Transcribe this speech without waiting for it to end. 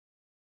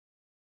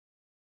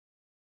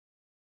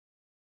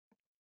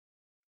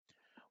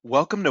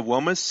Welcome to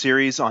WOMA's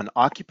series on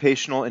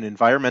occupational and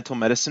environmental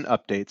medicine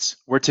updates,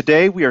 where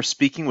today we are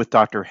speaking with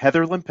Dr.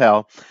 Heather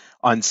Lempel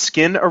on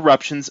skin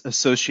eruptions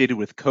associated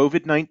with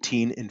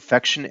COVID-19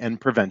 infection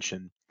and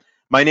prevention.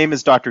 My name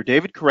is Dr.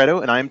 David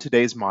Corretto, and I am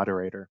today's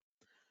moderator.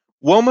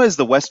 WOMA is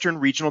the Western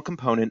regional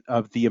component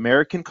of the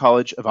American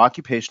College of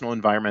Occupational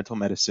Environmental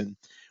Medicine.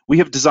 We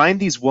have designed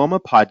these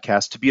WOMA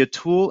podcasts to be a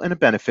tool and a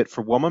benefit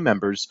for WOMA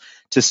members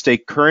to stay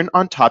current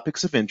on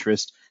topics of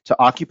interest to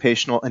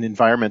occupational and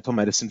environmental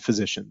medicine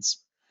physicians.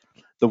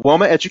 The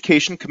WOMA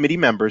Education Committee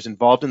members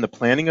involved in the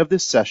planning of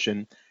this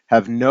session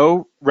have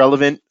no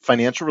relevant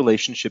financial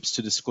relationships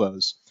to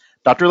disclose.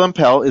 Dr.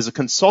 Lempel is a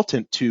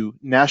consultant to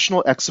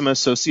National Eczema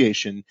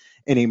Association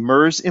and a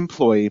MERS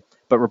employee,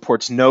 but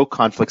reports no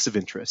conflicts of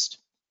interest.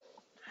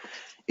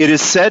 It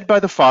is said by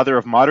the father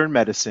of modern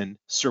medicine,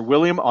 Sir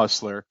William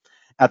Osler,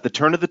 at the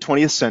turn of the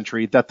 20th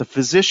century, that the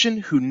physician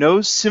who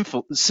knows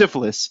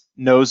syphilis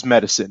knows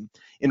medicine,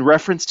 in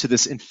reference to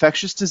this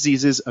infectious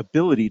disease's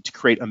ability to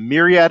create a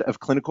myriad of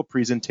clinical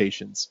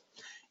presentations.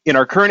 In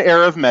our current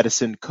era of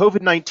medicine,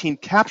 COVID-19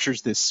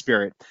 captures this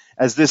spirit,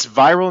 as this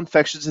viral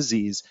infectious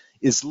disease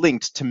is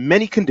linked to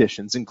many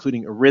conditions,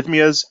 including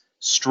arrhythmias,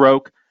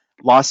 stroke,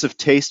 loss of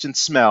taste and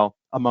smell,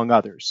 among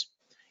others.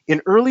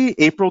 In early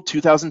April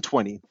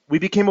 2020, we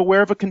became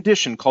aware of a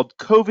condition called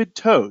COVID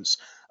toes,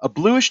 a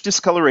bluish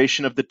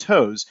discoloration of the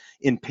toes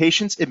in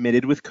patients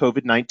admitted with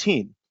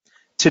COVID-19.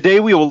 Today,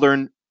 we will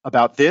learn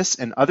about this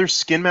and other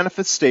skin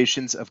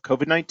manifestations of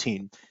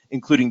COVID-19,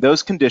 including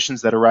those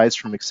conditions that arise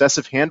from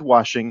excessive hand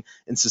washing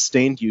and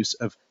sustained use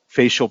of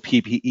facial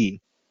PPE.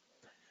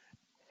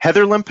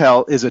 Heather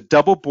Lempel is a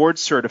double board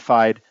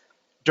certified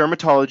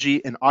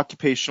dermatology and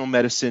occupational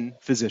medicine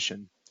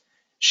physician.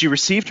 She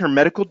received her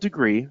medical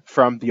degree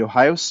from the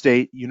Ohio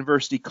State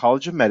University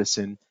College of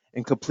Medicine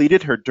and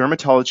completed her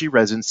dermatology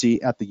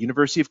residency at the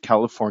University of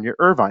California,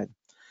 Irvine.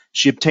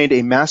 She obtained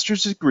a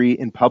master's degree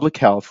in public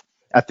health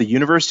at the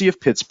University of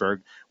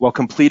Pittsburgh while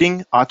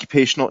completing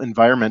occupational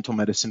environmental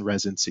medicine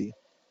residency.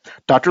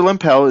 Dr.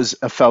 Lempel is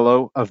a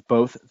fellow of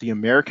both the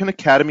American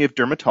Academy of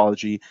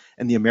Dermatology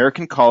and the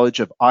American College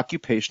of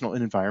Occupational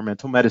and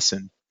Environmental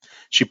Medicine.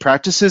 She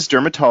practices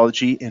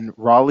dermatology in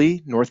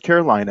Raleigh, North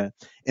Carolina,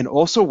 and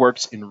also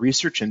works in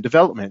research and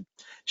development.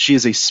 She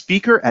is a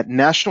speaker at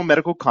national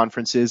medical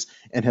conferences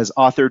and has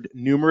authored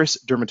numerous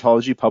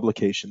dermatology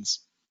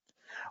publications.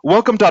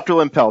 Welcome, Dr.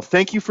 Lempel.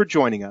 Thank you for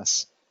joining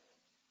us.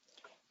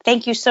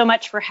 Thank you so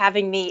much for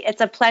having me.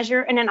 It's a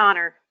pleasure and an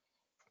honor.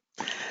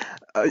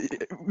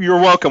 You're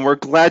welcome. We're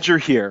glad you're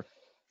here.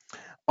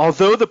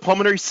 Although the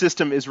pulmonary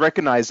system is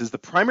recognized as the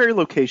primary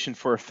location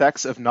for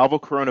effects of novel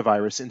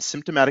coronavirus in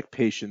symptomatic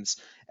patients,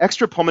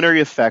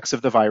 extrapulmonary effects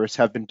of the virus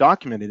have been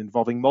documented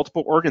involving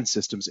multiple organ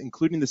systems,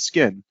 including the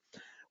skin.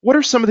 What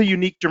are some of the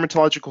unique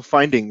dermatological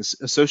findings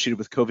associated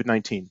with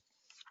COVID-19?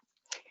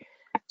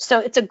 So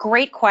it's a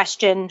great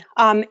question,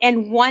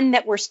 and one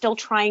that we're still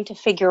trying to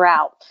figure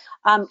out.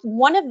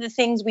 One of the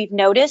things we've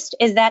noticed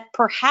is that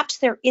perhaps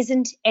there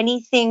isn't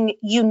anything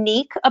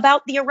unique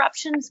about the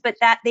eruptions, but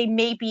that they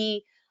may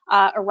be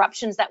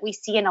eruptions that we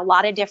see in a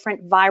lot of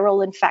different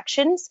viral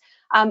infections.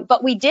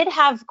 But we did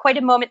have quite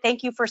a moment.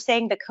 Thank you for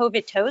saying the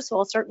COVID toes, so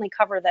we'll certainly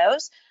cover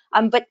those.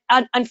 But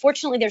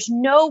unfortunately, there's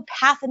no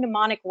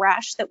pathognomonic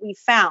rash that we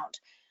found.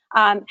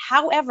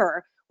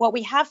 However, what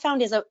we have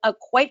found is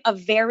quite a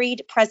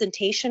varied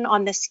presentation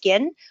on the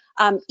skin,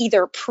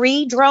 either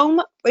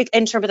pre-drome,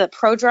 in terms of the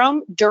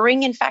prodrome,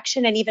 during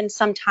infection, and even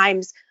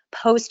sometimes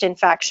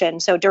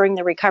post-infection, so during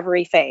the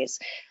recovery phase.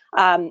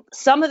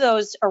 Some of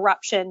those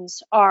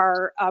eruptions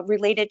are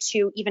related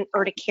to even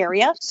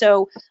urticaria.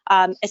 So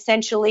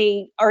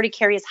essentially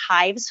urticaria is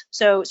hives.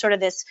 So sort of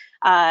this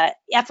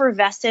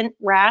effervescent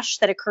rash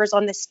that occurs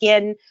on the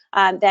skin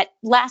that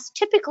lasts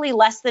typically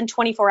less than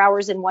 24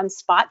 hours in one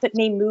spot, but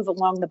may move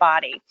along the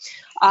body.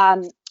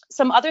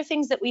 Some other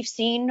things that we've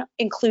seen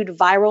include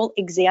viral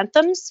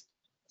exanthems.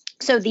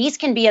 So these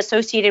can be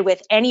associated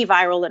with any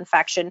viral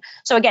infection.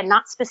 So again,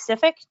 not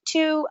specific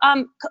to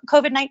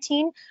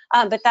COVID-19,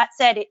 but that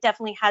said, it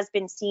definitely has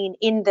been seen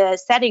in the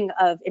setting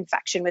of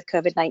infection with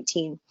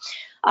COVID-19.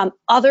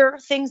 Other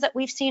things that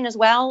we've seen as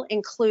well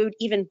include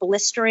even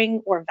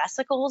blistering or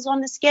vesicles on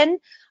the skin,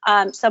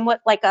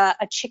 somewhat like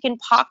a chicken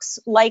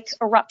pox-like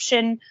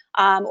eruption,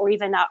 or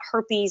even a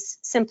herpes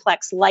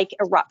simplex-like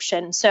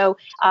eruption. So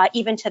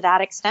even to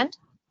that extent.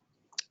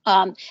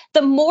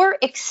 The more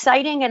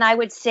exciting and I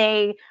would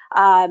say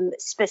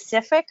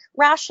specific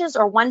rashes,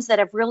 or ones that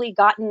have really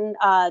gotten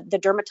the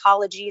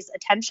dermatology's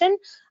attention,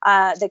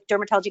 the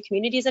dermatology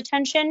community's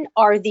attention,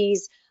 are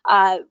these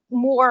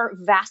more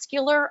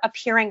vascular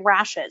appearing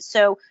rashes.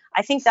 So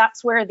I think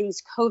that's where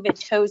these COVID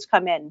toes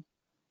come in.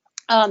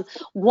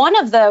 One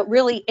of the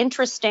really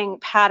interesting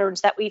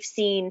patterns that we've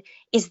seen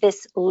is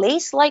this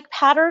lace-like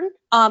pattern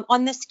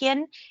on the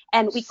skin,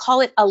 and we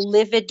call it a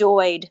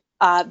livedoid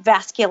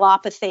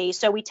vasculopathy.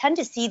 So we tend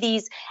to see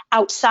these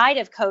outside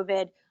of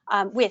COVID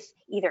with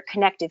either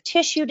connective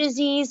tissue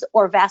disease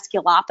or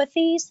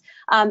vasculopathies.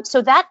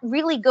 So that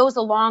really goes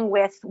along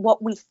with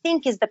what we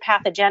think is the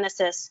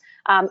pathogenesis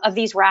of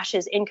these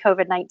rashes in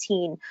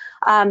COVID-19.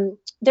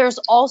 There's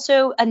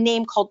also a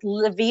name called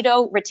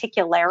livedo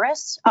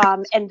reticularis,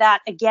 and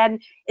that again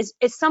is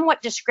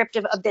somewhat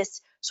descriptive of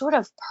this sort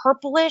of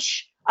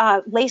purplish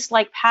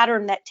lace-like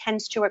pattern that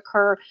tends to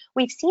occur.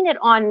 We've seen it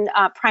on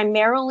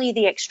primarily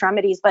the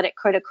extremities, but it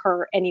could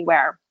occur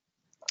anywhere.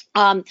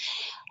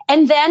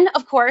 And then,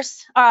 of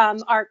course,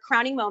 our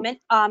crowning moment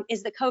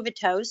is the COVID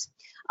toes.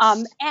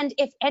 And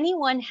if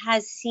anyone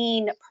has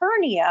seen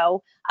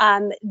Pernio,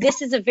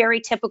 this is a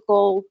very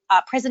typical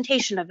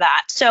presentation of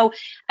that. So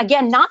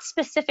again, not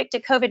specific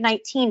to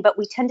COVID-19, but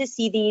we tend to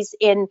see these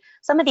in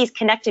some of these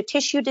connective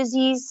tissue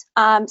disease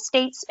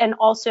states and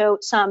also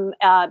some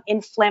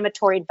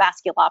inflammatory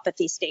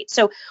vasculopathy states.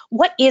 So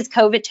what is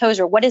COVID toes,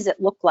 or what does it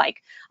look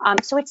like?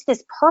 So it's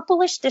this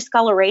purplish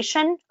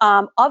discoloration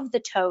of the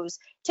toes,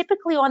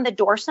 typically on the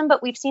dorsum,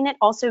 but we've seen it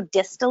also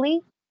distally.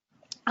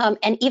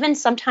 And even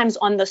sometimes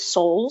on the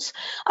soles.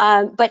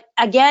 But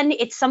again,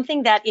 it's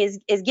something that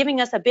is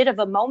giving us a bit of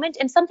a moment,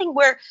 and something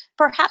where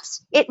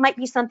perhaps it might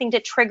be something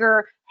to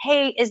trigger,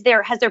 hey, has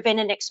there been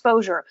an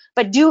exposure?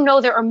 But do know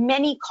there are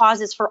many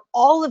causes for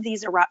all of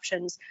these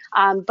eruptions.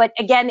 But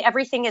again,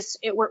 everything is,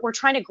 we're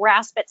trying to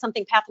grasp at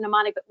something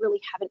pathognomonic, but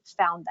really haven't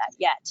found that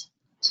yet.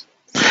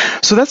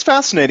 So that's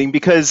fascinating,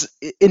 because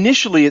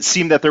initially it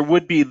seemed that there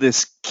would be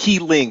this key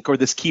link or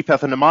this key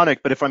pathognomonic,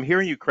 but if I'm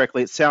hearing you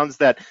correctly, it sounds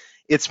that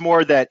it's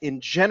more that in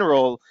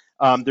general,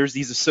 there's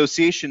these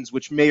associations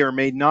which may or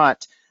may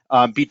not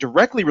be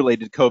directly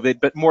related to COVID,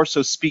 but more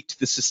so speak to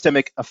the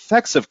systemic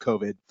effects of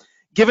COVID.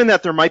 Given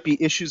that there might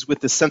be issues with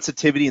the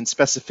sensitivity and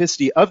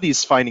specificity of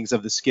these findings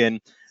of the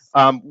skin,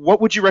 what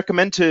would you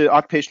recommend to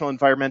occupational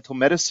environmental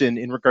medicine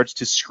in regards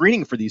to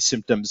screening for these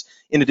symptoms,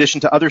 in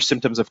addition to other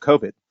symptoms of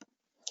COVID?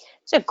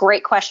 It's a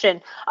great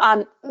question.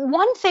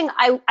 One thing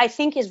I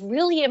think is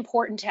really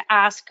important to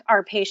ask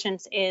our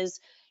patients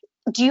is,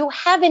 do you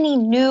have any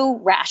new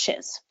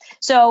rashes?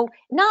 So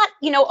not,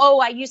 oh,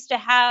 I used to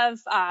have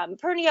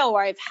Pernio,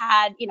 or I've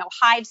had,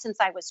 hives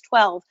since I was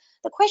 12.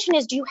 The question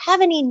is, do you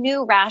have any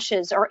new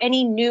rashes or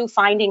any new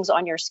findings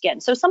on your skin?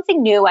 So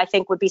something new, I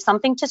think, would be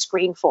something to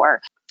screen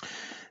for.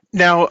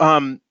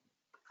 Now,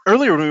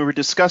 earlier when we were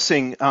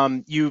discussing,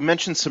 you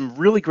mentioned some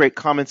really great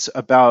comments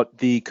about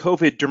the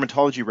COVID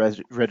Dermatology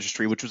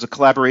Registry, which was a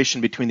collaboration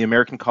between the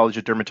American College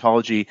of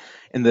Dermatology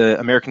and the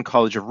American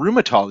College of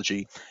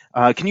Rheumatology.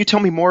 Can you tell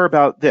me more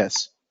about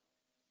this?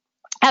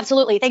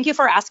 Absolutely. Thank you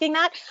for asking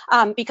that,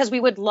 because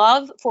we would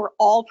love for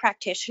all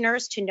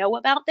practitioners to know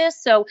about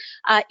this. So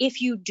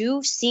if you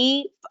do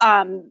see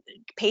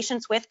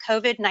patients with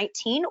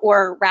COVID-19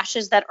 or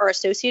rashes that are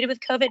associated with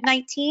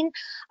COVID-19,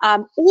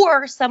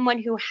 or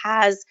someone who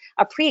has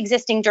a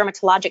pre-existing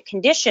dermatologic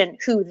condition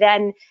who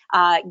then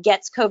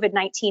gets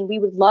COVID-19, we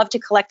would love to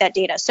collect that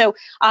data. So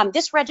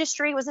this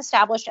registry was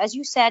established, as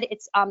you said,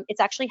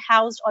 it's actually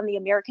housed on the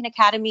American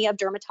Academy of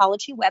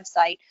Dermatology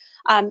website.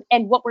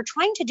 And what we're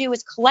trying to do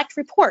is collect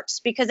reports,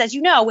 because as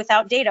you know,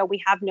 without data,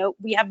 we have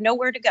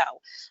nowhere to go.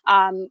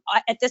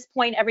 At this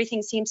point,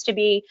 everything seems to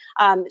be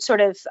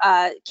sort of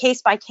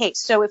case by case.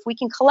 So if we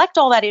can collect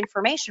all that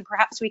information,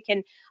 perhaps we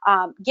can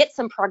get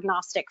some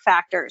prognostic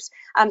factors.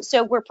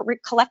 So we're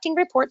collecting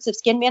reports of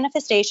skin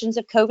manifestations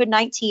of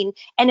COVID-19.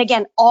 And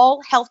again,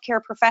 all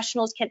healthcare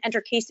professionals can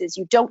enter cases.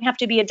 You don't have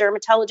to be a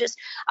dermatologist.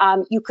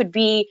 You could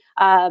be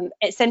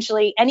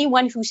essentially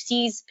anyone who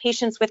sees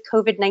patients with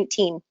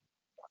COVID-19.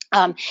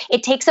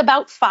 It takes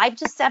about 5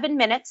 to 7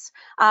 minutes,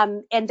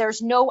 and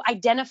there's no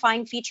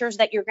identifying features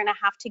that you're going to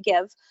have to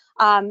give.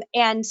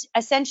 And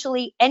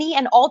essentially, any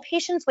and all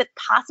patients with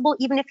possible,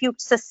 even if you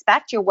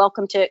suspect, you're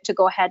welcome to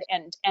go ahead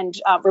and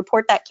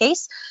report that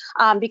case,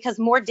 because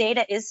more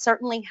data is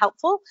certainly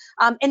helpful.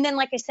 And then,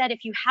 like I said,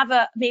 if you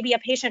have maybe a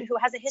patient who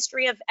has a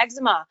history of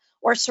eczema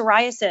or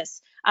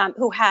psoriasis,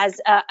 who has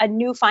a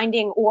new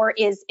finding or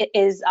is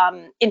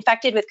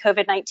infected with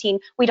COVID-19,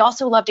 we'd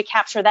also love to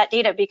capture that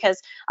data,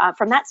 because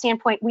from that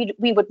standpoint,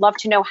 we would love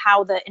to know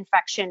how the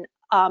infection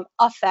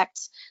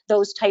affects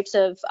those types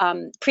of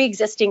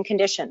pre-existing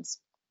conditions.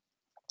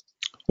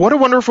 What a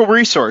wonderful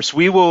resource.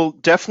 We will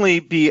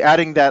definitely be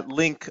adding that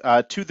link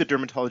to the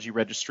Dermatology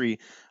Registry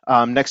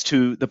next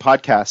to the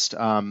podcast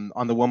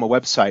on the WOMA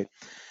website.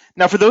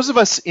 Now, for those of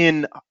us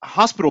in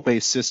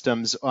hospital-based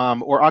systems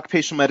or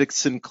occupational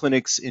medicine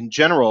clinics in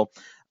general,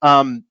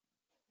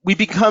 we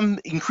become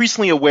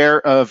increasingly aware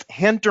of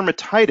hand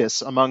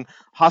dermatitis among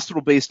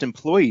hospital-based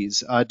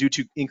employees due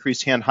to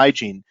increased hand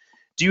hygiene.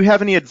 Do you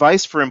have any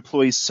advice for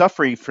employees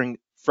suffering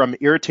from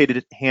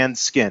irritated hand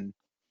skin?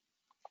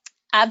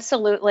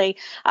 Absolutely.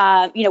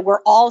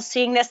 We're all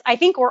seeing this. I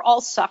think we're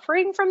all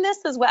suffering from this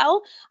as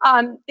well.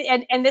 And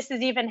this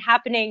is even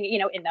happening,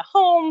 in the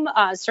home,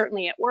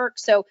 certainly at work.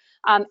 So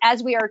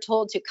as we are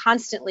told to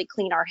constantly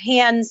clean our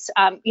hands,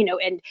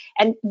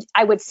 and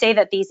I would say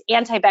that these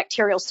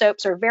antibacterial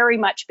soaps are very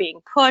much being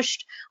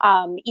pushed,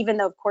 even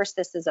though, of course,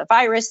 this is a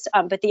virus.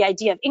 But the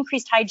idea of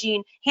increased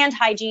hygiene, hand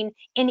hygiene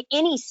in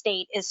any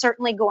state is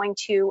certainly going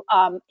to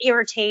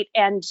irritate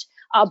and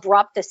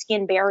abrupt the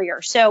skin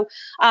barrier. So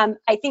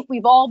I think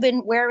we've all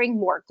been wearing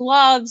more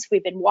gloves.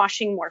 We've been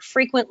washing more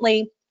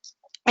frequently.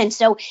 And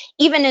so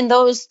even in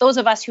those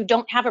of us who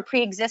don't have a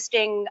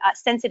pre-existing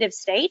sensitive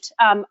state,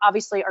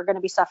 obviously are going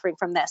to be suffering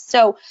from this.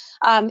 So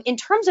in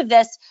terms of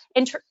this,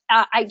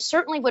 I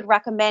certainly would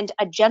recommend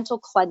a gentle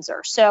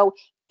cleanser. So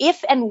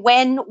if and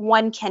when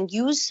one can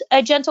use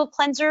a gentle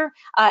cleanser,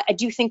 I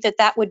do think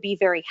that would be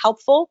very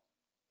helpful.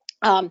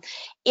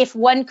 If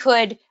one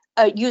could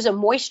use a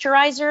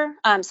moisturizer,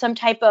 some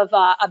type of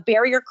a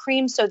barrier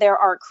cream. So there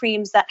are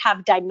creams that have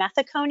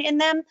dimethicone in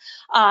them,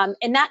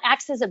 and that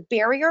acts as a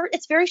barrier.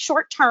 It's very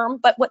short term,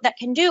 but what that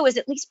can do is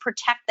at least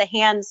protect the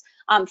hands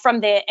from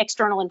the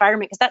external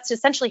environment, because that's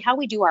essentially how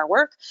we do our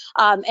work.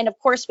 And of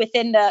course,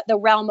 within the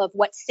realm of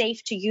what's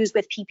safe to use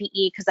with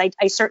PPE, because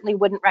I certainly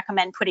wouldn't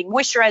recommend putting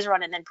moisturizer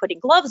on and then putting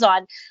gloves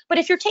on. But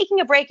if you're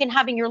taking a break and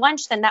having your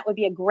lunch, then that would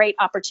be a great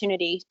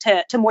opportunity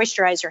to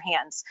moisturize your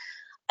hands.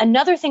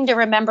 Another thing to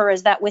remember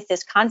is that with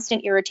this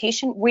constant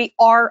irritation, we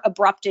are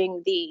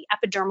abrupting the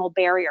epidermal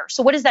barrier.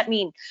 So what does that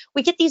mean?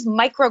 We get these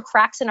micro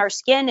cracks in our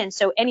skin. And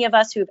so any of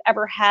us who've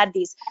ever had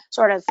these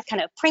sort of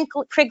kind of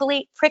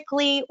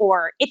prickly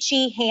or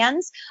itchy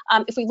hands,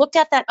 if we looked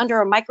at that under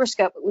a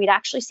microscope, what we'd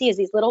actually see is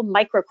these little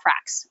micro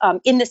cracks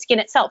in the skin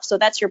itself. So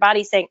that's your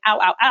body saying, ow,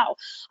 ow,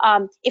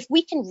 ow. If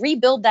we can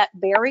rebuild that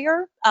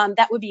barrier,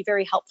 that would be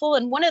very helpful.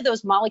 And one of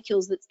those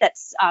molecules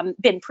that's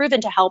been proven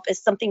to help is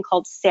something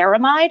called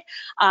ceramide.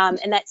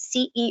 And that's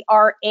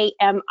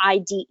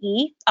CERAMIDE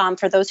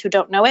for those who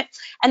don't know it.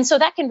 And so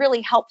that can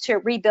really help to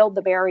rebuild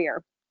the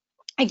barrier.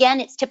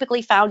 Again, it's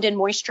typically found in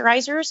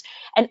moisturizers.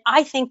 And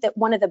I think that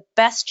one of the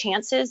best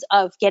chances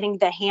of getting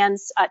the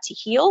hands to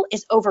heal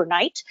is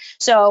overnight.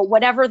 So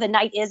whatever the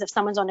night is, if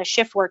someone's on a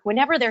shift work,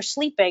 whenever they're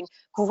sleeping,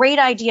 great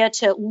idea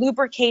to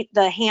lubricate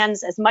the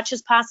hands as much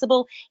as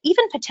possible,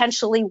 even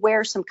potentially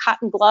wear some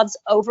cotton gloves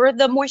over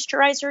the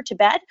moisturizer to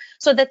bed,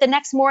 so that the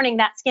next morning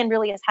that skin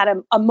really has had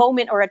a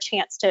moment or a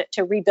chance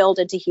to rebuild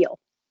and to heal.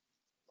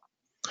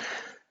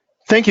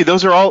 Thank you.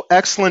 Those are all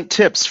excellent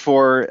tips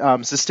for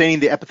sustaining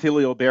the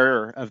epithelial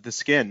barrier of the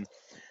skin.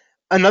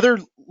 Another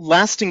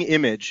lasting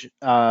image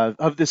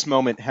of this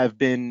moment have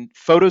been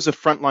photos of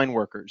frontline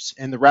workers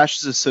and the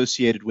rashes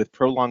associated with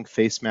prolonged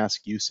face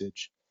mask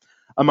usage.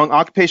 Among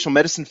occupational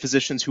medicine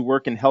physicians who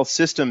work in health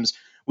systems,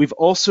 we've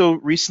also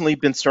recently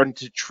been starting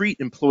to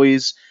treat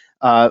employees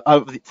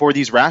for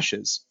these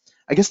rashes.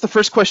 I guess the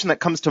first question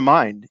that comes to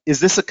mind, is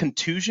this a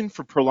contusion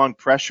for prolonged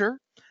pressure,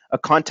 a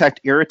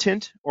contact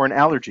irritant, or an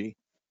allergy?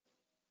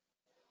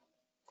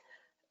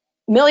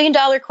 $1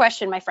 million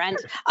question, my friend.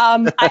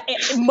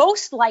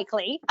 Most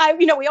likely,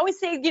 we always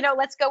say,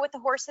 let's go with the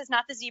horses,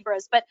 not the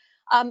zebras. But,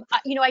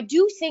 I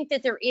do think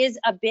that there is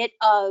a bit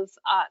of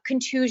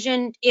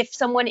contusion if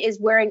someone is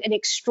wearing an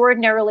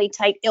extraordinarily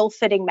tight,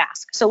 ill-fitting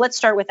mask. So let's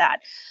start with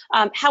that.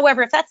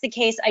 However, if that's the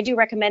case, I do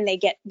recommend they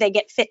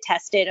get fit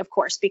tested, of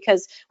course,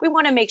 because we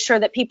want to make sure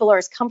that people are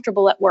as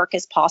comfortable at work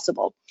as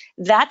possible.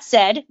 That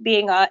said,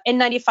 being a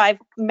N95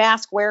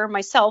 mask wearer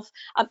myself,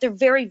 they're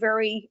very,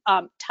 very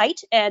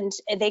tight, and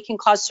they can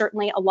cause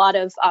certainly a lot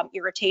of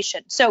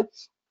irritation. So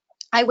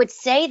I would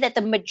say that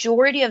the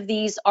majority of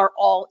these are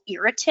all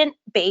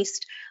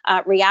irritant-based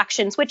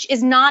reactions, which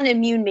is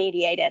non-immune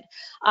mediated.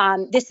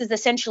 This is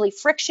essentially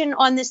friction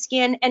on the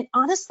skin, and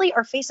honestly,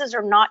 our faces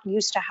are not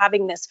used to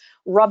having this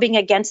rubbing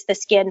against the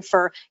skin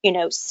for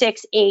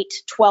 6, 8,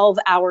 12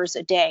 hours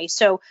a day.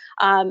 So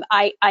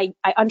I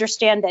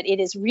understand that it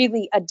is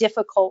really a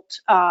difficult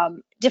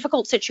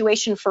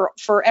situation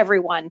for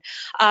everyone.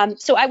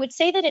 So I would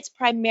say that it's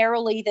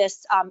primarily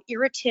this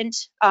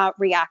irritant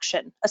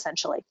reaction,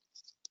 essentially.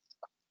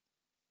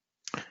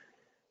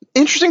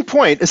 Interesting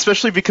point,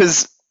 especially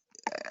because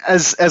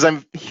as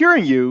I'm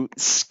hearing you,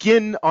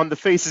 skin on the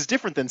face is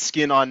different than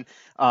skin on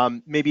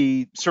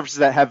maybe surfaces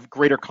that have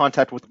greater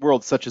contact with the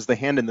world, such as the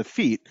hand and the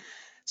feet.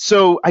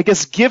 So I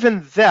guess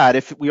given that,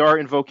 if we are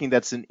invoking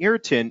that's an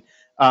irritant,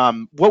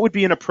 what would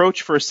be an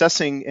approach for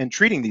assessing and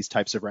treating these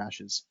types of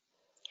rashes?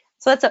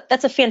 So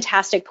that's a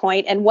fantastic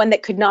point, and one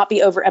that could not be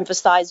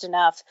overemphasized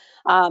enough.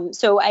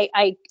 So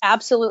I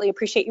absolutely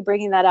appreciate you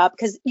bringing that up,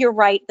 because you're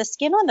right. The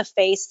skin on the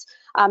face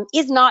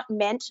is not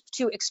meant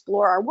to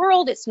explore our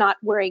world. It's not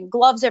wearing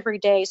gloves every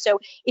day. So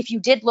if you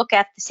did look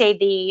at, say,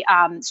 the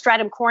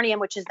stratum corneum,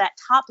 which is that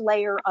top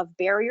layer of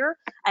barrier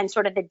and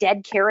sort of the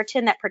dead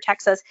keratin that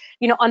protects us,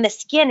 on the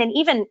skin, and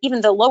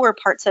even the lower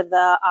parts of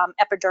the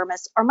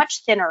epidermis are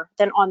much thinner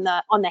than on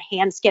the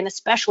hand skin,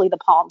 especially the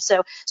palm.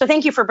 So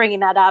thank you for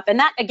bringing that up. And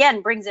that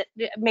again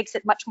makes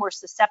it much more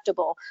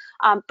susceptible.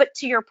 But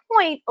to your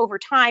point, over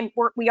time,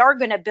 we are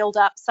going to build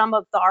up some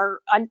of our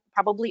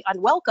probably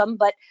unwelcome,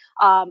 but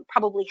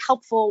probably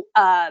helpful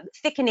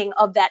thickening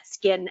of that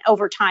skin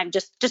over time,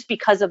 just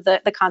because of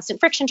the constant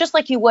friction, just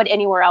like you would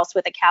anywhere else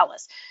with a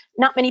callus.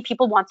 Not many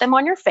people want them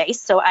on your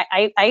face, so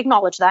I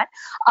acknowledge that.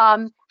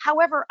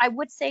 However, I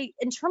would say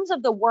in terms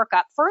of the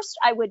workup, first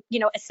I would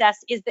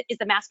assess, is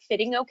the mask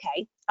fitting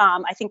okay?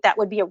 I think that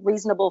would be a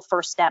reasonable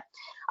first step.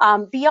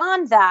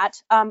 Beyond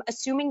that,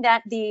 assuming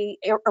that the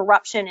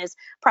eruption is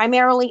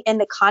primarily in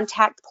the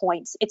contact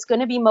points, it's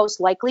going to be most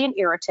likely an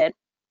irritant.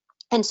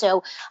 And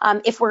so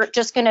if we're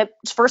just going to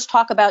first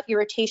talk about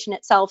irritation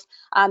itself,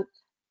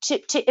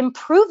 to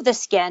improve the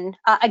skin,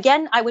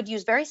 again, I would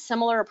use very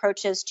similar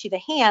approaches to the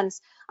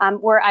hands,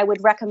 where I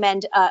would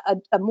recommend a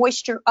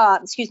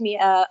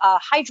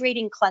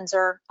hydrating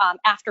cleanser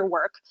after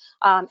work.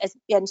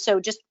 And so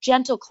just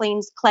gentle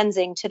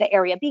cleansing to the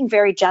area. Being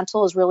very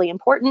gentle is really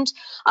important.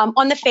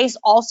 On the face,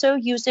 also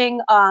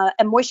using a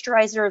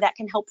moisturizer that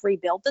can help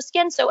rebuild the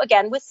skin. So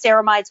again, with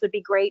ceramides would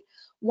be great.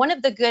 One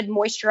of the good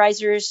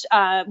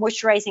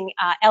moisturizing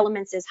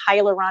elements is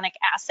hyaluronic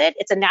acid.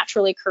 It's a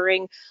naturally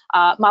occurring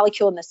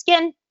molecule in the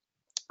skin.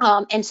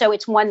 And so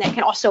it's one that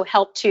can also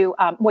help to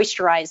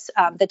moisturize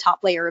the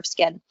top layer of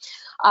skin.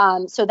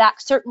 So that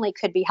certainly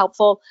could be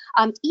helpful.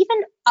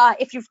 Even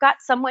if you've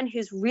got someone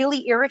who's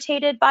really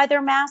irritated by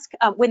their mask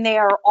when they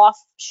are off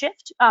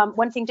shift,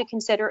 one thing to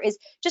consider is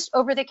just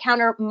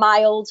over-the-counter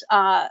mild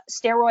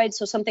steroids,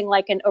 so something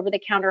like an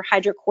over-the-counter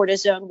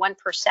hydrocortisone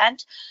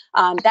 1%.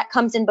 That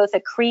comes in both a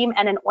cream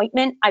and an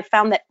ointment. I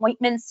found that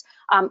ointments,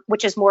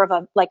 which is more of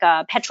a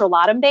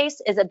petrolatum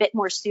base, is a bit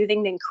more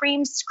soothing than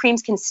creams.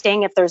 Creams can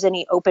sting if there's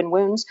any open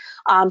wounds,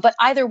 but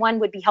either one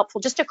would be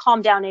helpful just to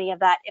calm down any of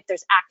that if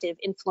there's active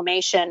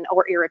inflammation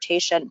or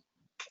irritation.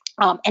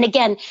 And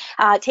again,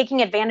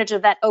 taking advantage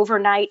of that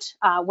overnight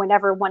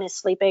whenever one is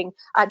sleeping,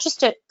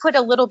 just to put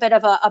a little bit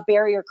of a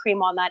barrier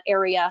cream on that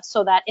area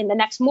so that in the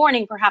next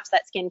morning, perhaps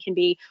that skin can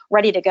be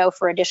ready to go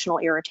for additional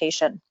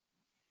irritation.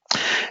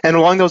 And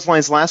along those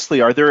lines,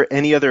 lastly, are there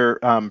any other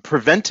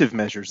preventive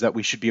measures that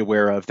we should be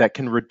aware of that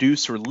can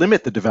reduce or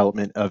limit the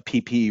development of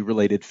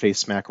PPE-related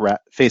face mask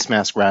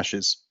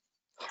rashes?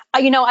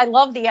 I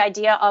love the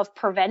idea of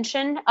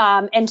prevention.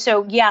 And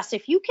so, yes,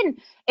 if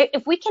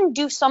we can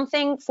do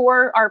something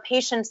for our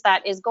patients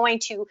that is going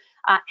to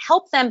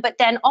help them, but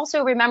then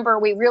also remember,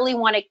 we really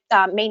want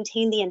to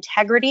maintain the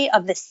integrity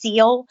of the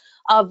seal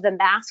of the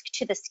mask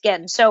to the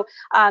skin. So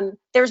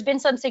there's been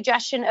some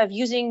suggestion of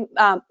using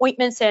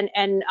ointments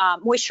and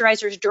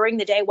moisturizers during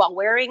the day while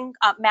wearing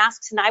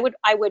masks, and I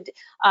would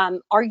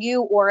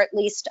argue or at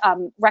least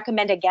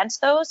recommend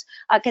against those,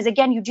 because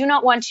again, you do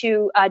not want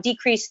to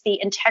decrease the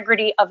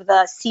integrity of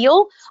the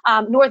seal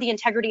nor the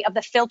integrity of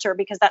the filter,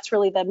 because that's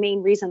really the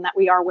main reason that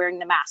we are wearing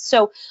the mask.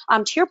 So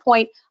to your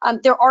point,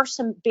 there are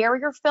some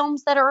barrier films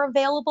that are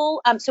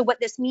available. So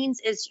what this means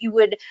is you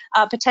would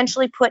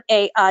potentially put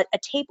a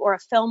tape or a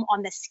film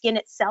on the skin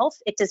itself.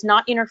 It does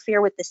not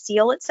interfere with the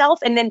seal itself,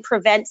 and then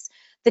prevents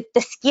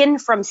the skin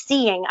from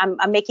seeing,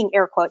 I'm making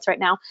air quotes right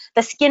now,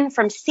 the skin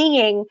from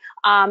seeing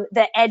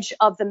the edge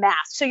of the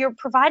mask. So you're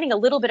providing a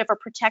little bit of a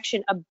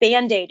protection, a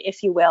Band-Aid,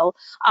 if you will,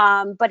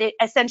 but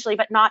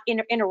not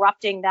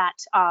interrupting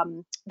that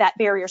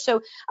barrier.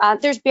 So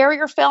there's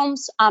barrier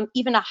films,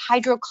 even a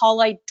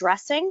hydrocolloid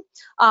dressing,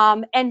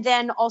 and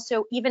then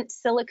also even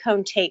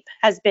silicone tape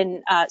has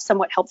been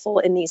somewhat helpful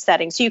in these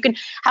settings. So you can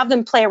have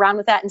them play around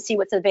with that and see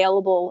what's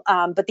available,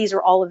 but these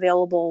are all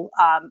available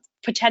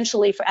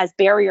potentially as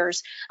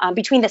barriers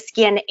between the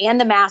skin and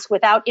the mask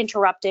without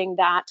interrupting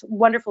that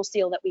wonderful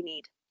seal that we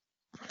need.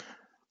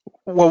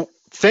 Well,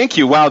 thank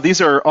you. Wow, these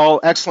are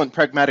all excellent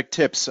pragmatic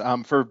tips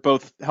for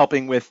both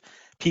helping with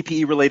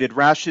PPE-related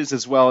rashes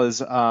as well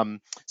as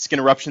skin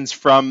eruptions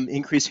from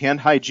increased hand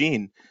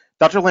hygiene.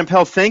 Dr.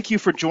 Lempel, thank you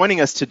for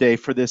joining us today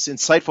for this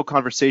insightful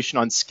conversation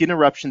on skin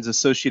eruptions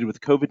associated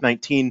with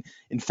COVID-19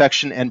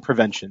 infection and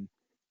prevention.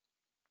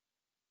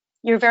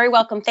 You're very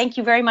welcome. Thank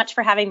you very much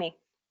for having me.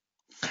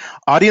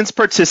 Audience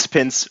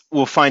participants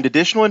will find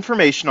additional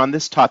information on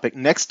this topic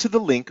next to the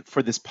link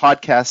for this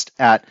podcast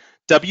at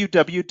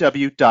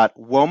www.woma.org.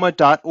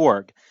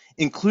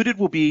 Included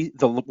will be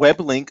the web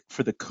link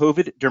for the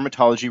COVID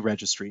Dermatology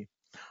Registry.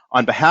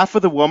 On behalf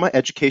of the WOMA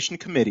Education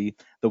Committee,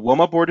 the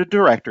WOMA Board of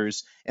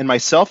Directors, and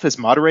myself as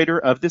moderator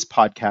of this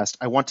podcast,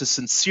 I want to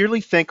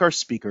sincerely thank our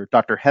speaker,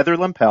 Dr. Heather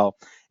Lempel,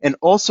 and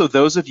also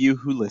those of you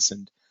who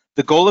listened.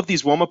 The goal of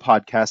these WOMA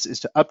podcasts is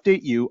to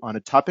update you on a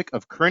topic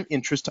of current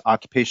interest to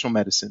occupational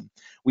medicine.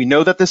 We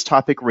know that this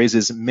topic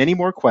raises many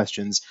more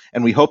questions,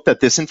 and we hope that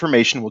this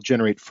information will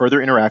generate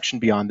further interaction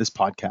beyond this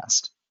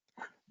podcast.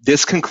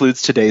 This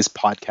concludes today's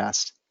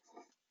podcast.